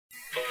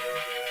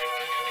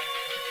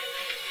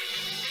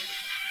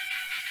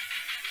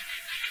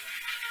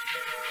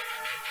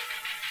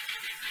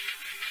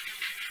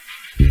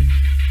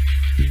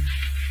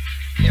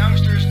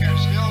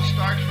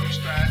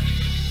scratch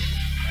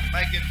and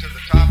make it to the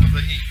top of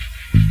the heap.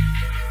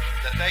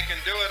 That they can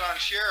do it on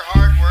sheer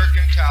hard work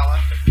and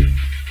talent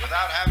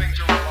without having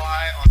to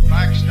rely on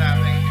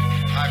backstabbing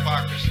and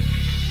hypocrisy.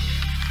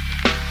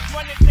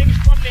 Running things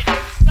from the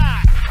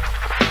inside.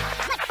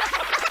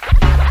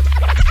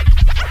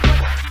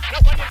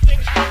 Running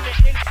things from the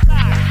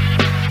inside.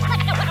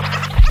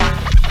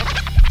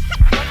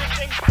 Running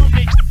things from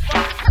the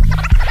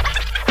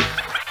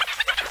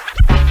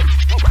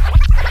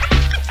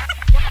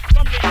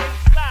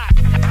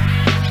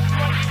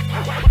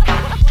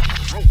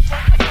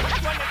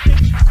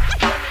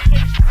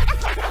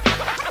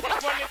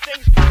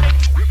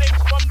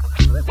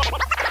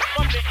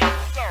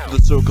The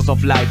circles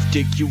of life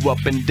take you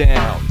up and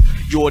down.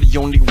 You're the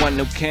only one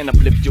who can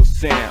uplift your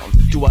sound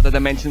to other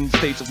dimensions,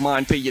 states of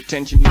mind. Pay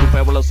attention to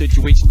parallel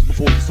situations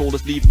before your soul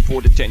is leaving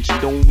for detention.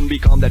 Don't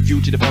become that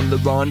fugitive on the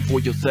run for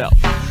yourself,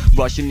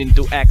 rushing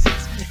into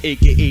exits,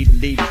 aka the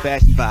latest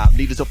fashion vibe.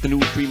 Leaders of the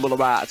new stream will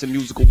arise in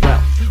musical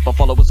wealth, while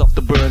followers of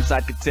the burn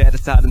side get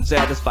satisfied and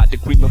satisfied. The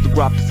cream of the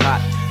crop is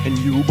hot, and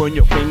you burn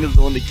your fingers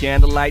on the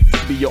candlelight.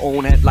 Be your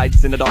own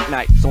headlights in the dark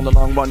nights. On the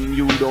long run,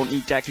 you don't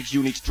need tactics,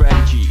 you need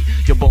strategy.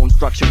 Your bone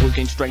structure will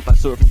gain strength by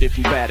surfing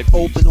different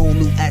categories. Open all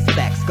new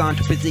aspects,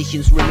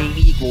 contrapositions remain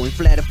equal and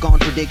flat of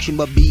contradiction,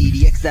 but be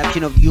the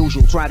exception of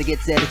usual. Try to get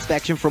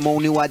satisfaction from all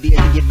new ideas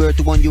and give birth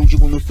to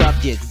unusual new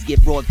subjects.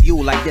 Get broad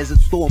view like Desert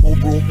Storm or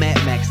broad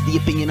Mad Max. The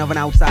opinion of an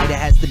outsider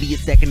has to be a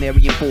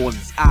secondary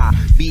importance. I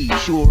be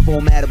sure of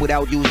all matter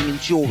without using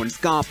insurance.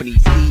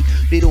 Companies, see,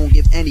 they don't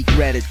give any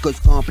credit, cause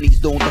companies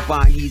don't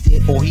define he's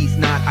it or he's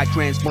not. I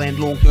transplant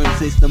long-term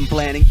system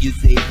planning. You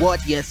say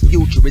what? Yes,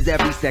 future is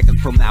every second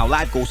from now.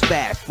 Life goes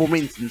fast. For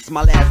instance,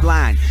 my last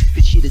line,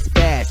 this shit is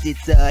past,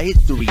 it's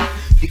history.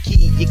 The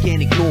key you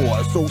can't ignore.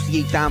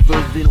 Associate time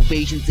versus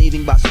innovation,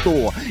 saving by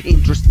store.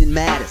 Interest in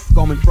matters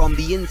coming from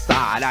the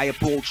inside. I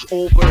approach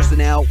all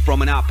personnel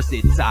from an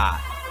opposite side.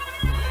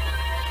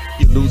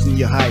 You're losing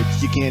your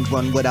heights, you can't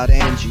run without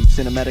engine.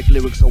 Cinematic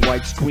lyrics or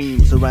white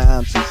screen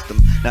surround system.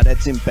 Now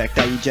that's impact,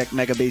 I eject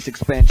mega bass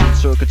expansion.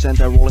 Circuits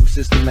anti-rolling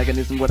system,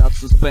 mechanism without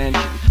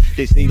suspension.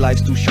 They say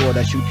life's too short,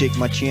 I should take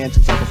my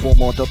chances. I perform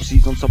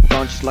autopsies on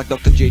subconscious like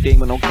Dr. J.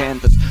 Damon on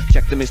canvas.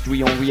 Check the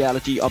mystery on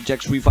reality,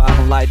 objects revive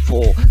on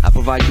lightfall. I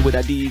provide you with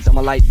ideas, I'm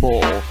a light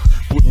ball.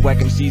 Put whack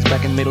MCs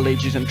back in Middle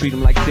Ages and treat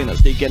them like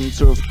sinners. They getting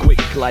served quick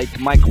like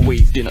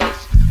microwave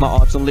dinners. My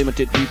art's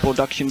unlimited,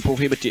 reproduction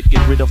prohibited.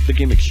 Get rid of the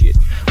gimmick shit,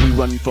 we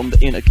run from the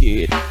inner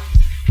kid.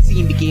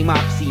 Scene became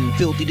obscene,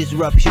 filthy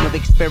disruption of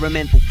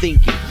experimental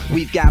thinking.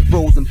 We've got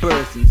frozen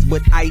persons,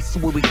 but ice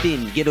will be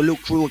thin. Get a look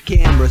through a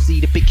camera, see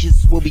the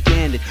pictures will be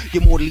candid.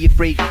 You're mortally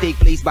afraid to take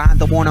place behind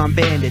the one-armed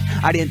bandit.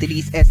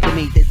 Identities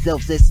estimate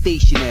themselves as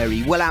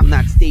stationary. Well, I'm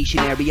not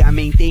stationary, I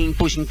maintain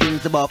pushing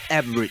things above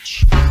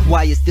average.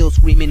 Why you still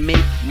screaming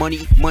make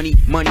money, money,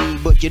 money,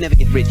 but you never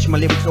get rich. My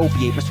lyrics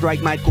opiate, my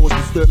strike might cause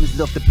disturbances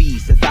of the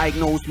peace. A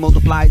diagnosed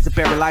multiplies a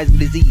paralyzing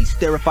disease.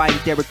 Terrifying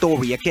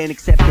territory, I can't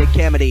accept their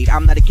candidate.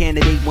 I'm not a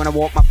candidate. When I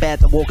walk my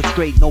path, I walk it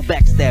straight, no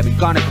backstabbing.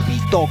 Gonna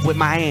compete, talk with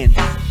my hands.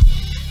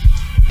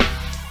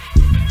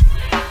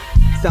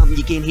 Something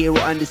you can't hear or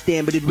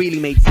understand, but it really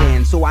makes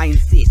sense, so I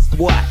insist.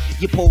 What?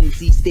 Your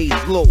potency stays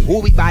low.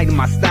 Who be biting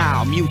my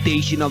style?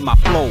 Mutation of my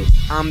flow.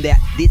 I'm that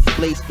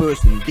displaced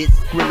person,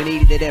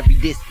 discriminated at every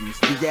distance.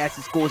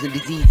 Disasters causing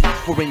diseases,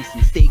 for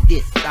instance. Take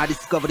this, I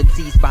discovered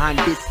MCs behind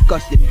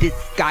discussion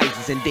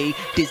disguises, and they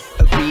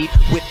disagreed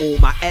with all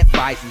my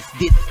advices.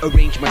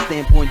 Disarrange my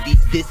standpoint,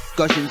 these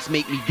discussions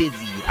make me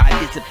dizzy. I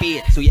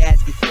disappeared, so you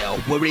ask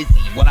yourself, where is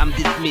he? Well, I'm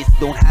dismissed,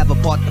 don't have a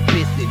part to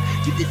piss in.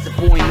 You're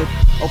disappointed?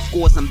 Of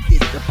course I'm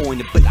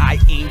disappointed, but I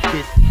ain't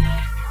this.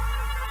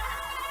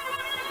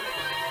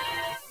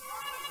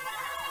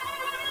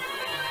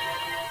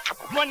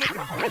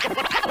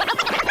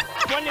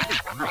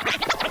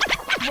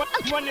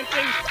 running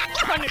things from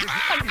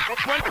the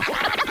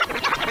inside.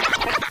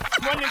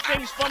 Running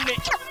things from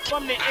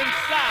the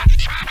inside.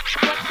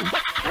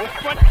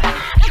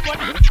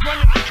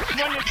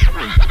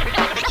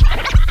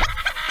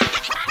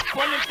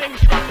 Running things from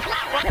the inside. Running things from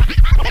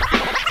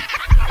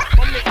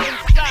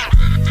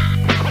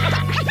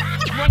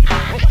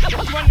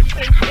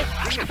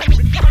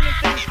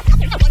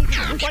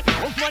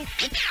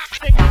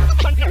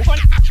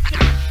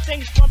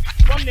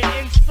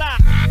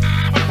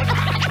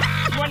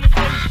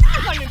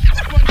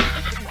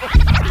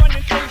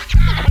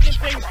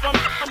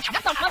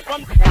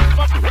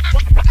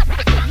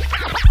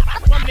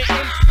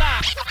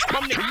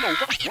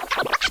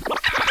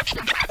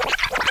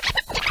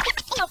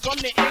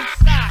the inside. From the inside.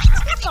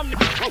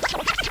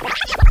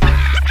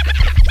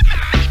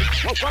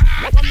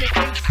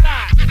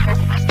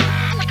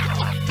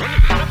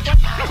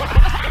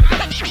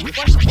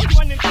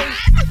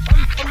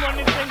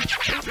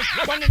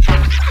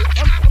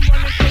 I'm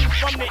running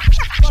things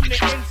from the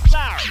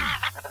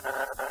inside.